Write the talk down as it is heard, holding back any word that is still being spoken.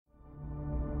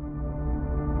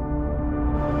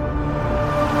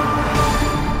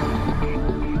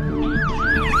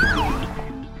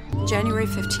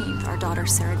daughter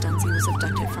Sarah Dunsey was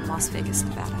abducted from Las Vegas,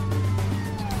 Nevada.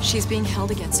 She's being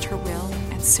held against her will,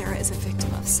 and Sarah is a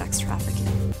victim of sex trafficking.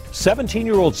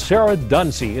 17-year-old Sarah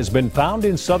Dunsey has been found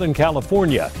in Southern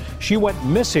California. She went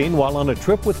missing while on a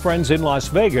trip with friends in Las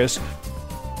Vegas.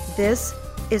 This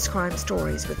is Crime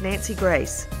Stories with Nancy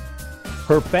Grace.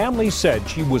 Her family said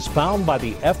she was found by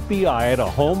the FBI at a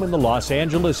home in the Los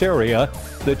Angeles area,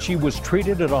 that she was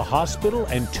treated at a hospital,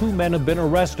 and 2 men have been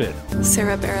arrested.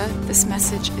 Sarah Barra, this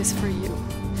message is for you.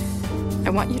 I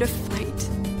want you to fight,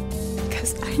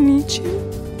 because I need you.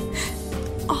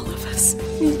 All of us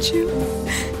need you.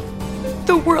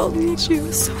 The world needs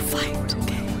you, so fight,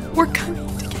 okay? We're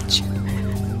coming to get you.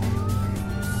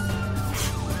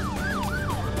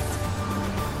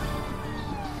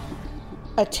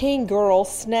 A teen girl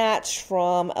snatched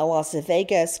from a Las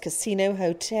Vegas casino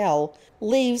hotel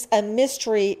leaves a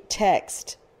mystery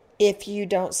text. If you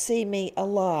don't see me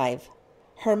alive.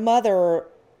 Her mother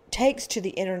takes to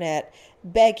the internet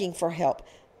begging for help.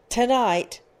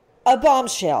 Tonight, a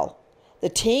bombshell. The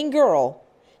teen girl,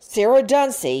 Sarah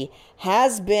Dunsey,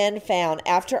 has been found.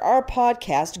 After our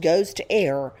podcast goes to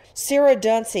air, Sarah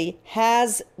Dunsey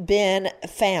has been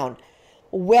found.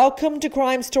 Welcome to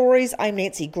Crime Stories. I'm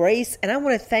Nancy Grace, and I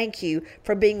want to thank you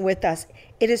for being with us.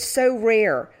 It is so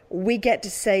rare we get to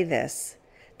say this,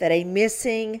 that a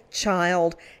missing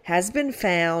child has been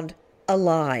found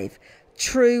alive.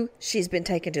 True, she's been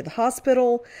taken to the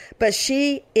hospital, but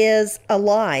she is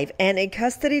alive, and in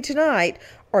custody tonight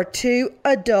are 2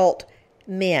 adult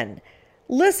men.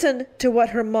 Listen to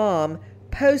what her mom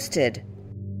posted.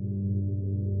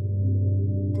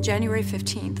 January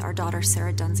 15th, our daughter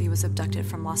Sarah Dunsey was abducted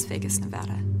from Las Vegas,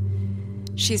 Nevada.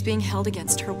 She's being held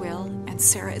against her will, and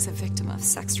Sarah is a victim of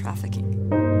sex trafficking.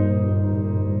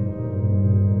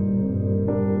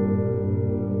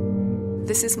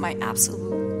 This is my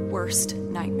absolute worst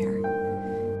nightmare.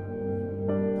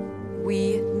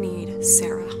 We need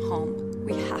Sarah home.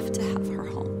 We have to have her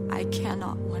home. I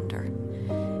cannot wonder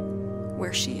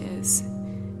where she is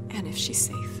and if she's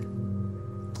safe.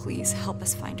 Please help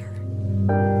us find her.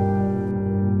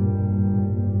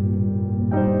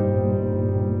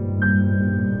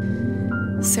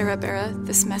 Sarah Barra,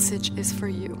 this message is for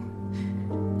you.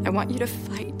 I want you to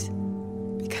fight,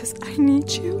 because I need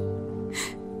you.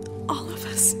 All of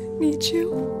us need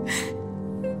you.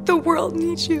 The world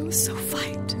needs you, so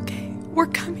fight, okay? We're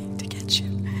coming to get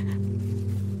you.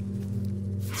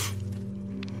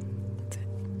 That's it.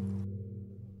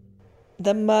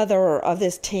 The mother of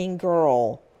this teen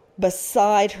girl,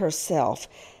 beside herself,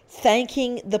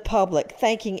 thanking the public,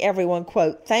 thanking everyone,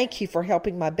 quote, "Thank you for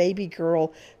helping my baby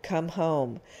girl come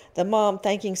home." The mom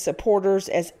thanking supporters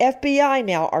as FBI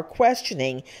now are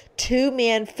questioning 2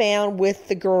 men found with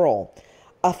the girl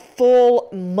a full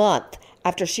month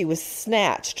after she was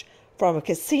snatched from a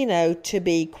casino to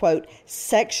be, quote,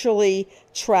 "sexually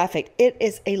trafficked." It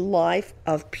is a life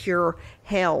of pure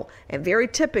hell. And very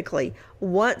typically,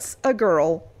 once a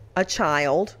girl, a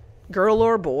child, girl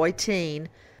or boy, teen,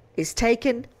 is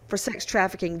taken for sex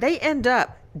trafficking, they end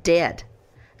up dead.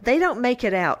 They don't make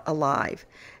it out alive.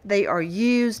 They are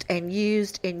used and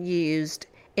used and used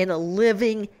in a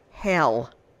living hell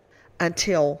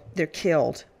until they're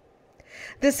killed.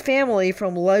 This family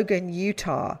from Logan,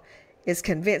 Utah, is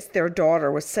convinced their daughter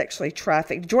was sexually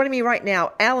trafficked. Joining me right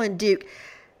now, Alan Duke.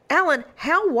 Alan,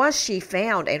 how was she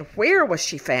found and where was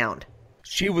she found?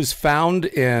 She was found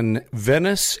in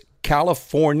Venice,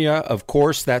 California. Of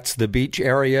course, that's the beach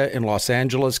area in Los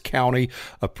Angeles County,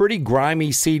 a pretty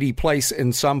grimy, seedy place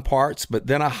in some parts, but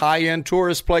then a high-end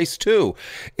tourist place too.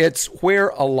 It's where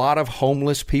a lot of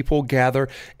homeless people gather,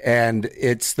 and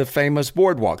it's the famous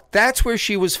boardwalk. That's where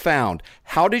she was found.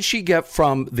 How did she get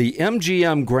from the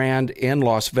MGM Grand in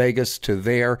Las Vegas to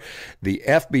there? The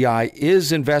FBI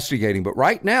is investigating, but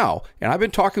right now, and I've been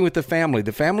talking with the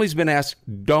family's been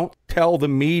asked, don't tell the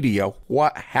media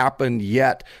what happened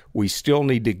yet. We still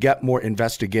need to get more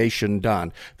investigation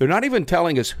done. They're not even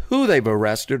telling us who they've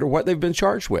arrested or what they've been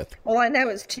charged with. Well, I know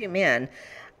it's 2 men.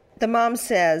 The mom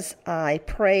says, "I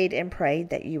prayed and prayed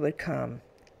that you would come,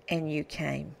 and you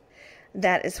came."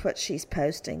 That is what she's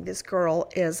posting. This girl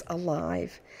is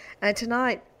alive. And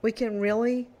tonight, we can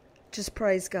really just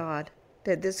praise God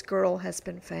that this girl has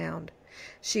been found.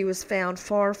 She was found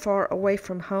far, far away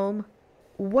from home.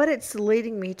 What it's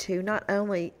leading me to not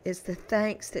only is the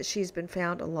thanks that she's been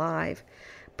found alive,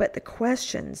 but the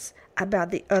questions about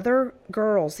the other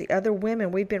girls, the other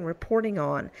women we've been reporting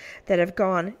on that have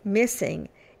gone missing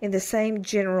in the same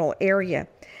general area.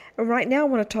 And right now I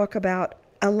want to talk about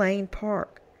Elaine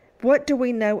Park. What do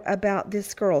we know about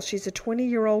this girl? She's a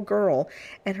 20-year-old girl,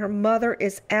 and her mother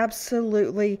is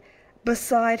absolutely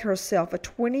beside herself, a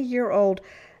 20-year-old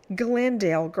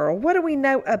Glendale girl. What do we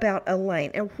know about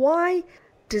Elaine, and why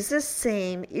does this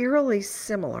seem eerily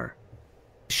similar?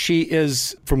 She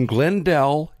is from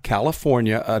Glendale,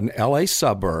 California, an LA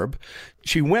suburb.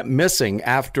 She went missing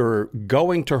after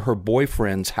going to her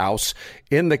boyfriend's house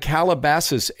in the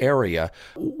Calabasas area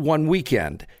one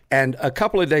weekend. And a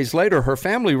couple of days later, her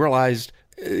family realized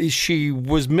she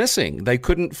was missing. They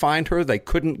couldn't find her. They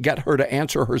couldn't get her to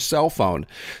answer her cell phone.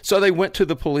 So they went to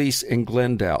the police in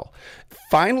Glendale.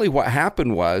 Finally, what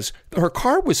happened was her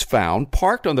car was found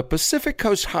parked on the Pacific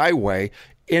Coast Highway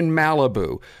in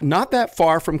Malibu, not that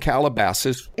far from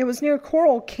Calabasas. It was near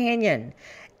Coral Canyon.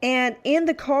 And in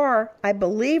the car, I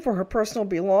believe, were her personal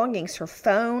belongings. Her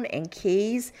phone and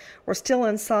keys were still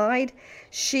inside.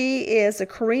 She is a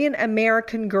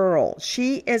Korean-American girl.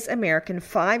 She is American,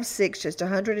 5'6", just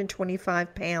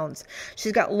 125 pounds.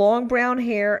 She's got long brown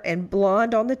hair and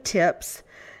blonde on the tips.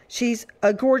 She's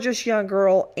a gorgeous young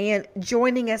girl, and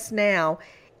joining us now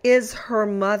is her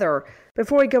mother.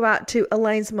 Before we go out to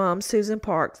Elaine's mom, Susan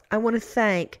Parks, I want to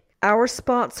thank our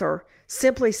sponsor,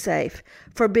 Simply Safe,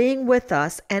 for being with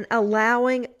us and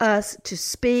allowing us to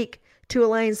speak to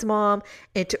Elaine's mom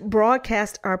and to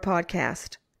broadcast our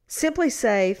podcast. Simply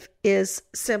Safe is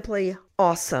simply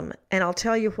awesome, and I'll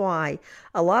tell you why.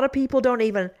 A lot of people don't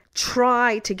even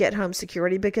try to get home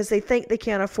security because they think they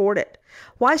can't afford it.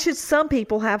 Why should some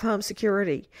people have home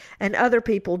security and other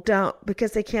people don't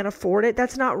because they can't afford it?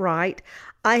 That's not right.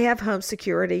 I have home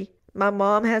security. My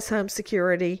mom has home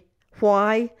security.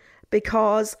 Why?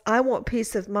 Because I want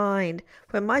peace of mind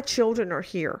when my children are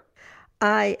here.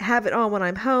 I have it on when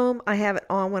I'm home. I have it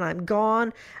on when I'm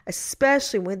gone,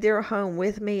 especially when they're home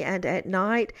with me and at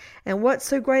night. And what's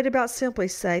so great about Simply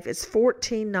Safe is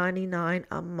 $14.99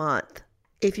 a month.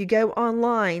 If you go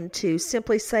online to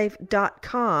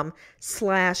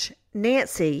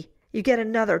simplysafe.com/Nancy, you get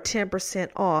another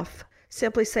 10% off.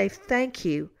 Simply Safe, thank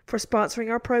you for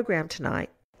sponsoring our program tonight.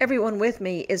 Everyone with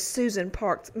me is Susan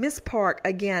Parks. Miss Park,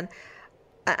 again,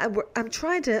 I'm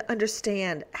trying to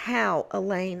understand how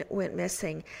Elaine went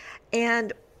missing.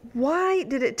 And why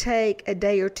did it take a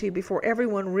day or two before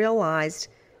everyone realized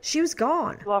she was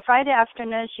gone? Well, Friday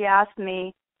afternoon, she asked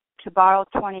me to borrow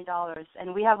 $20.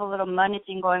 And we have a little money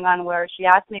thing going on where she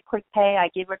asked me quick pay. I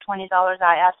gave her $20.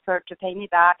 I asked her to pay me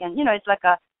back. And, it's like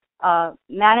a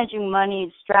managing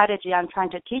money strategy I'm trying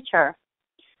to teach her.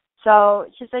 So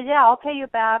she said, yeah, I'll pay you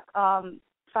back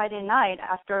Friday night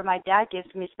after my dad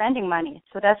gives me spending money.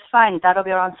 So that's fine. That'll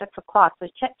be around 6 o'clock. So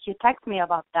she texted me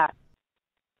about that.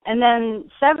 And then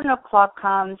 7 o'clock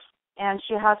comes, and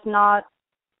she has not,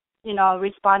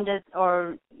 responded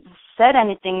or said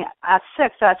anything at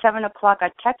 6. So at 7 o'clock, I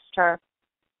text her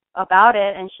about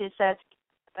it, and she says,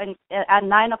 and at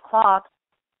 9 o'clock,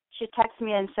 she texts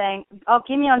me and saying, oh,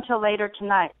 give me until later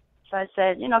tonight. So I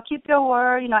said, keep your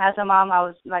word. As a mom, I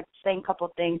was like saying a couple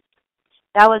of things.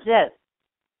 That was it.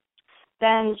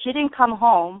 Then she didn't come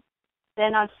home.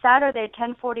 Then on Saturday,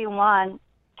 10:41,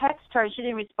 text her. She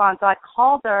didn't respond. So I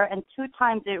called her, and 2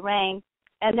 times it rang.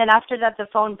 And then after that, the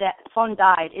phone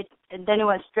died. And then it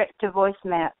went straight to voice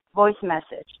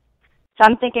message. So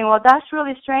I'm thinking, well, that's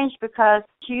really strange because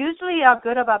she usually are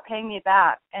good about paying me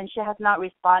back, and she has not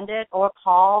responded or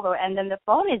called, and then the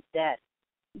phone is dead.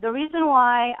 The reason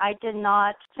why I did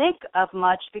not think of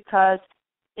much because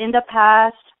in the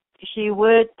past she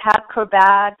would pack her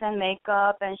bags and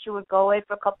makeup, and she would go away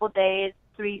for a couple of days,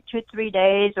 3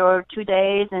 days or 2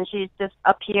 days, and she just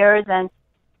appears. And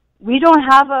we don't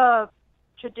have a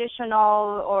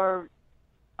traditional or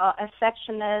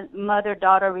affectionate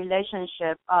mother-daughter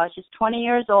relationship. She's 20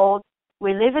 years old.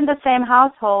 We live in the same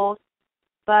household,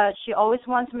 but she always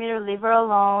wants me to leave her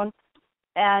alone.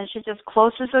 And she just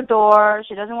closes the door.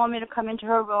 She doesn't want me to come into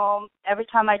her room. Every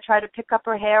time I try to pick up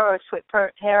her hair or sweep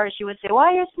her hair, she would say,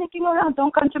 why are you sneaking around?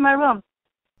 Don't come to my room.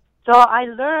 So I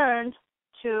learned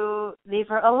to leave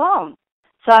her alone.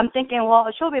 So I'm thinking, well,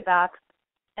 she'll be back.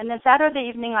 And then Saturday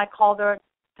evening, I called her.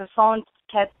 The phone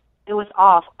it was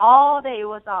off. All day it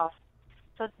was off.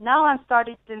 So now I'm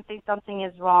starting to think something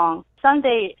is wrong.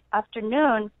 Sunday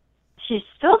afternoon, she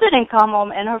still didn't come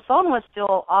home, and her phone was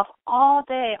still off all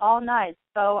day, all night.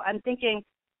 So I'm thinking,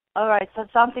 all right, so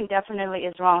something definitely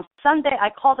is wrong. Sunday, I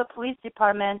called the police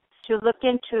department to look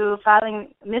into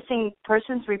filing missing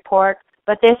persons report,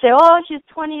 but they say, oh, she's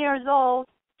 20 years old,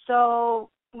 so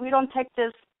we don't take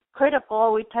this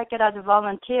critical. We take it as a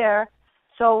volunteer.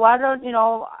 So why don't,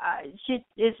 she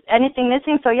is anything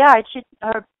missing? So yeah,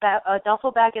 her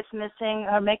duffel bag is missing,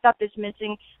 her makeup is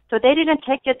missing. So they didn't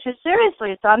take it too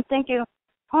seriously. So I'm thinking,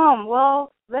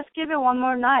 well, let's give it one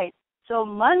more night. So So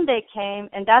Monday came,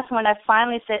 and that's when I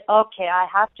finally said, okay, I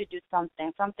have to do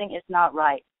something. Something is not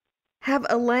right. Have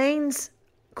Elaine's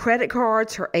credit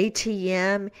cards, her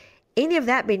ATM, any of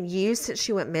that been used since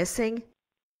she went missing?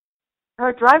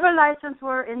 Her driver license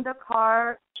were in the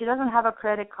car. She doesn't have a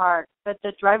credit card, but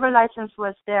the driver license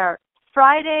was there.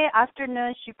 Friday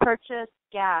afternoon, she purchased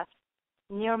gas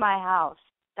near my house.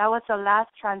 That was the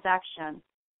last transaction.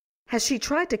 Has she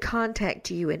tried to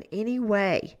contact you in any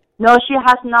way? No, she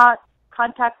has not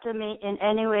contacted me in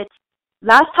any way.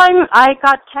 Last time I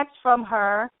got text from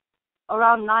her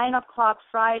around 9 o'clock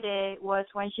Friday was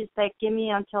when she said, give me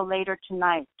until later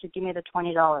tonight to give me the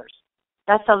 $20.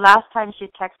 That's the last time she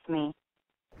texted me.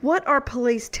 What are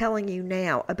police telling you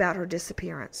now about her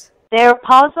disappearance? They're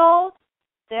puzzled.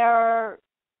 They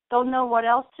don't know what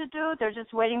else to do. They're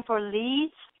just waiting for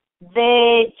leads.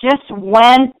 They just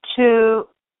went to,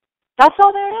 that's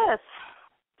all there is.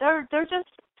 They're just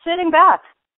sitting back.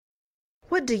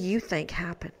 What do you think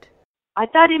happened? I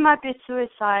thought it might be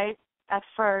suicide at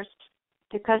first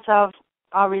because of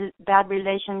our bad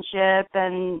relationship,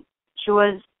 and she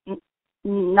was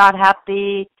not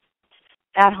happy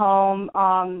at home.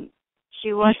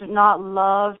 She was not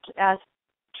loved as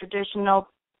traditional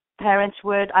parents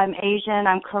would. I'm Asian,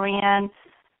 I'm Korean.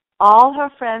 All her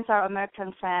friends are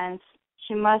American friends.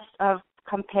 She must have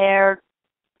compared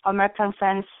American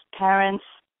friends' parents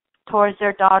towards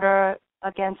their daughter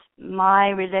against my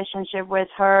relationship with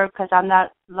her, because I'm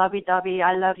not lovey-dovey,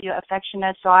 I love you,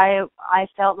 affectionate. So I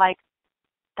felt like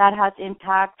that has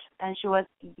impact, and she was,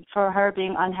 for her,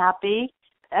 being unhappy.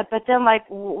 But then, like,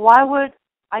 why would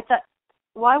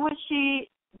she,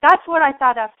 that's what I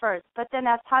thought at first. But then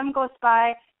as time goes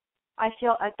by, I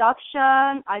feel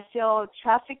abduction, I feel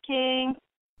trafficking.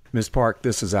 Ms. Park,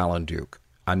 this is Alan Duke.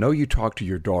 I know you talked to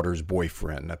your daughter's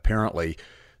boyfriend. Apparently,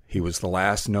 he was the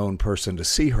last known person to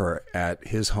see her at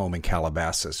his home in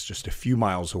Calabasas, just a few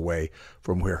miles away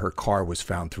from where her car was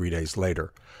found 3 days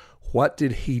later. What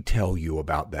did he tell you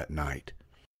about that night?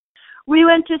 We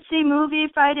went to see a movie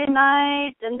Friday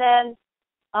night, and then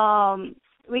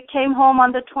we came home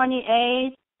on the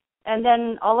 28th, and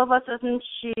then all of a sudden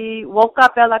she woke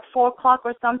up at like 4 o'clock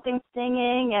or something,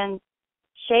 singing and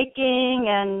shaking,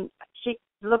 and she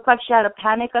looked like she had a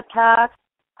panic attack.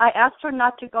 I asked her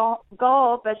not to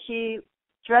go, but she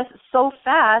dressed so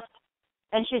fast,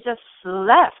 and she just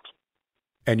left.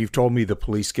 And you've told me the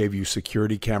police gave you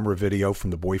security camera video from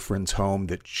the boyfriend's home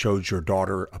that shows your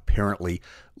daughter apparently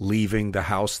leaving the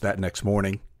house that next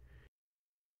morning?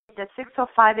 At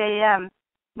 6:05 a.m.,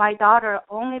 my daughter,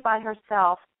 only by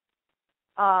herself,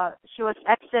 she was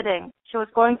exiting. She was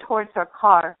going towards her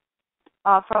car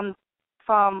from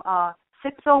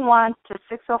 6:01 to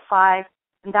 6:05,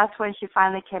 and that's when she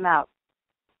finally came out.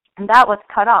 And that was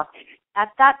cut off. At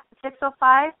that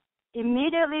 6:05,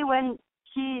 immediately when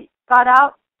she got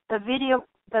out, the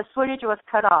footage was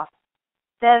cut off.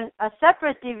 Then a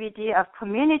separate DVD of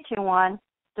Community One,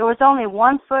 there was only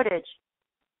one footage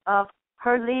of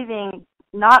her leaving,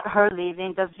 not her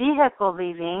leaving, the vehicle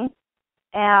leaving,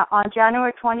 on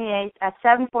January 28th at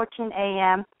 7:14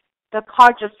 a.m. The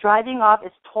car just driving off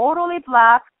is totally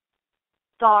black,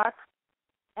 dark,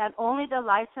 and only the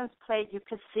license plate you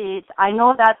could see. I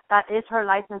know that is her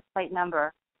license plate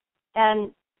number.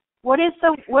 And where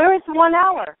is 1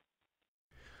 hour?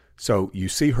 So you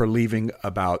see her leaving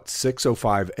about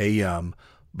 6:05 a.m.,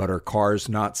 but her car's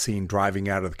not seen driving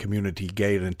out of the community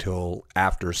gate until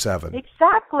after 7.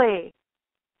 Exactly.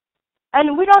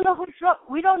 And we don't know who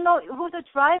the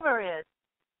driver is.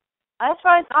 As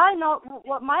far as I know,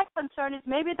 what my concern is,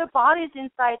 maybe the body's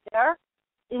inside there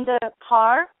in the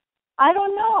car. I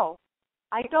don't know.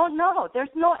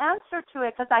 There's no answer to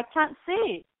it because I can't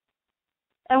see.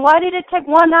 And why did it take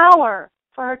 1 hour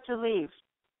for her to leave?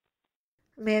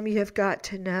 Ma'am, you have got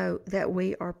to know that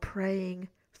we are praying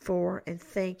for and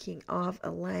thinking of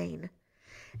Elaine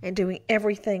and doing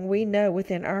everything we know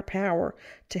within our power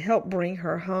to help bring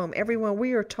her home. Everyone,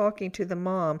 we are talking to the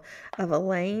mom of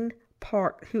Elaine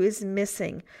Park, who is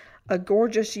missing, a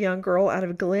gorgeous young girl out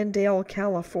of Glendale,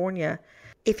 California.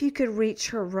 If you could reach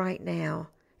her right now,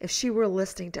 if she were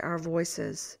listening to our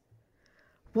voices,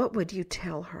 what would you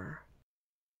tell her?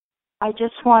 I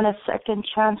just want a second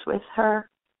chance with her.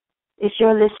 If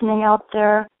you're listening out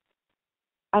there,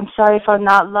 I'm sorry for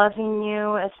not loving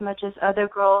you as much as other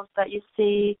girls that you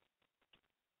see.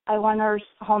 I want her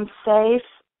home safe.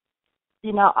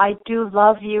 You know, I do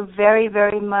love you very,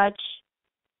 very much.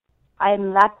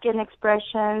 I'm lacking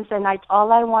expressions, and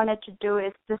all I wanted to do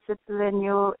is discipline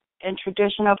you in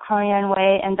traditional Korean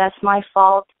way, and that's my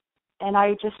fault. And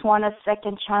I just want a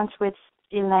second chance with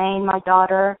Elaine, my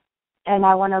daughter, and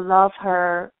I want to love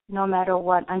her no matter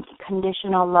what,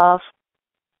 unconditional love.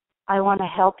 I want to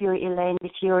help you, Elaine,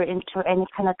 if you're into any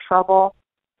kind of trouble.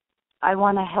 I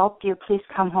want to help you. Please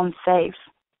come home safe.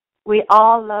 We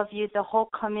all love you. The whole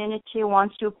community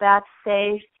wants you back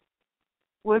safe.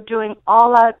 We're doing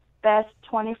all our best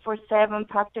 24/7,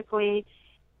 practically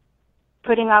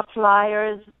putting out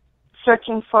flyers,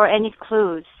 searching for any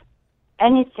clues,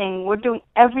 anything. We're doing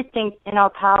everything in our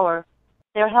power.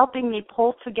 They're helping me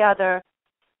pull together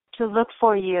to look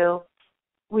for you.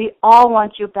 We all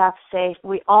want you back safe.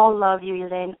 We all love you,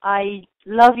 Elaine. I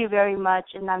love you very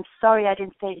much, and I'm sorry I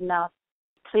didn't say it enough.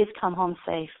 Please come home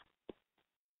safe.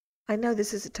 I know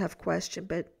this is a tough question,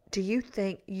 but do you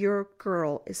think your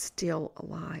girl is still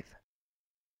alive?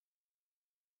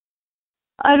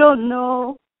 I don't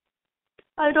know.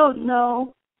 I don't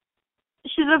know.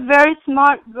 She's a very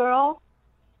smart girl,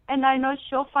 and I know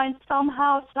she'll find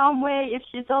somehow, some way, if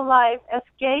she's alive,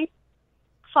 escape,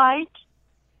 fight,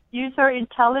 use her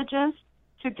intelligence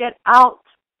to get out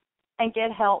and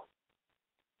get help.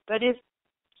 But if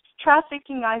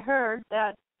trafficking, I heard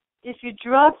that if you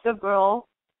drug the girl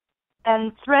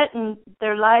and threaten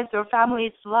their lives or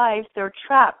family's lives, they're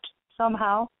trapped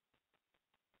somehow,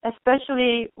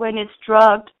 especially when it's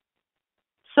drugged.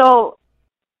 So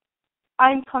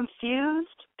I'm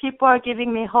confused. People are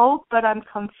giving me hope, but I'm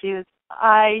confused.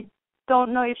 I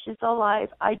don't know if she's alive.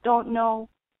 I don't know.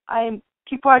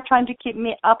 People are trying to keep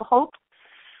me up hope,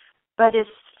 but it's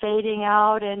fading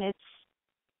out, and it's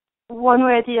one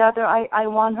way or the other. I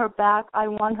want her back. I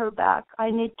want her back. I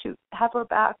need to have her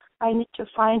back. I need to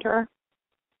find her.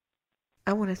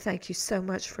 I want to thank you so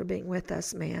much for being with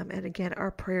us, ma'am. And again,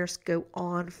 our prayers go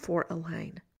on for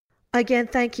Elaine. Again,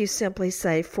 thank you, Simply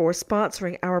Safe, for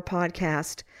sponsoring our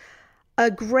podcast. A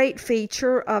great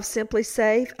feature of Simply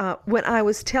Safe, when I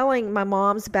was telling my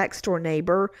mom's backstore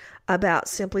neighbor about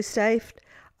Simply Safe,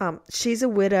 she's a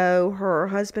widow. Her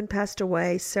husband passed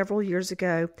away several years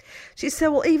ago. She said,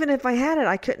 well, even if I had it,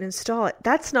 I couldn't install it.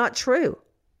 That's not true.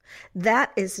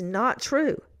 That is not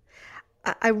true.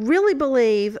 I really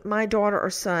believe my daughter or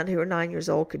son, who are 9 years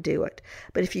old, could do it.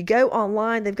 But if you go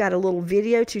online, they've got a little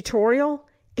video tutorial.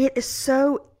 It is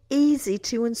so easy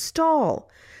to install.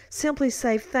 Simply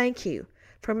Safe, thank you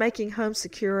for making home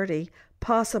security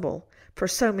possible for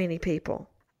so many people.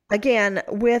 Again,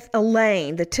 with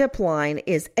Elaine, the tip line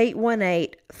is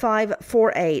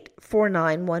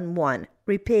 818-548-4911.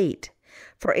 Repeat,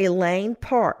 for Elaine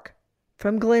Park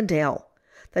from Glendale,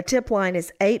 the tip line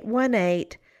is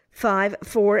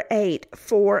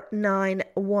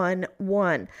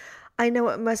 818-548-4911. I know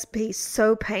it must be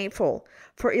so painful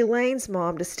for Elaine's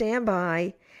mom to stand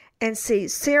by and see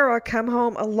Sarah come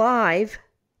home alive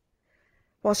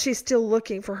while she's still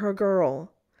looking for her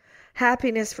girl.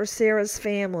 Happiness for Sarah's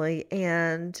family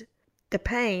and the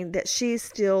pain that she's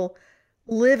still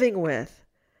living with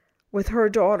her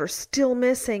daughter still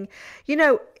missing. You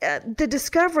know, the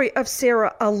discovery of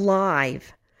Sarah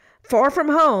alive, far from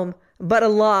home, but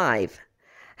alive,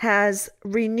 has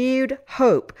renewed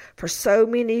hope for so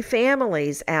many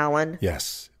families, Alan.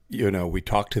 Yes. You know, we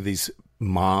talk to these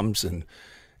moms and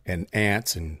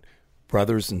aunts and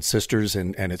brothers and sisters,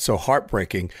 and it's so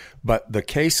heartbreaking. But the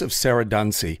case of Sarah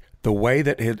Dunsey, the way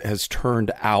that it has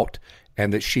turned out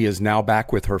and that she is now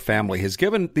back with her family has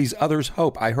given these others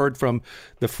hope. I heard from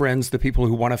the friends, the people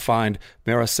who want to find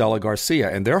Maricela Garcia,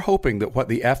 and they're hoping that what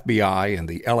the FBI and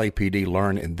the LAPD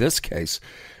learn in this case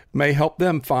may help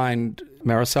them find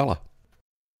Maricela.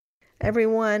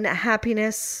 Everyone,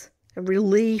 happiness,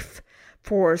 relief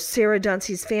for Sarah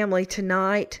Dunsey's family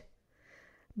tonight.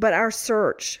 But our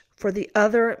search for the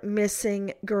other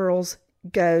missing girls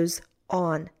goes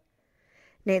on.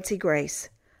 Nancy Grace,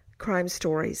 Crime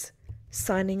Stories,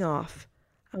 signing off.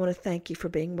 I want to thank you for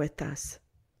being with us.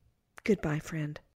 Goodbye, friend.